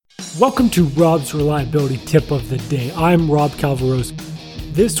Welcome to Rob's Reliability Tip of the Day. I'm Rob Calvaros.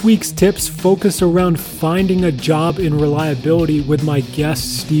 This week's tips focus around finding a job in reliability with my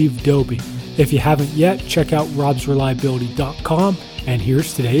guest, Steve Dobie. If you haven't yet, check out robsreliability.com, and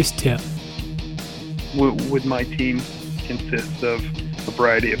here's today's tip. With my team consists of a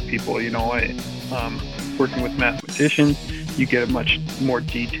variety of people. Working with mathematicians, you get a much more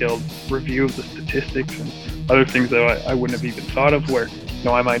detailed review of the statistics and other things that I wouldn't have even thought of, where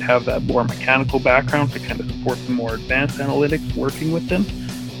I might have that more mechanical background to kind of support the more advanced analytics working with them.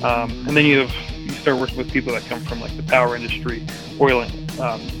 And then you start working with people that come from like the power industry, oil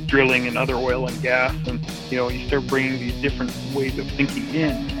and drilling and other oil and gas, and you start bringing these different ways of thinking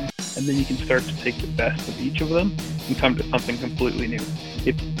in, and then you can start to take the best of each of them and come to something completely new.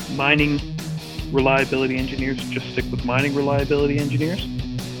 If mining reliability engineers just stick with mining reliability engineers,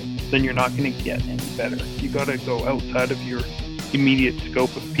 then you're not going to get any better. You got to go outside of your immediate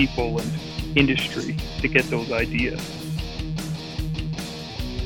scope of people and industry to get those ideas.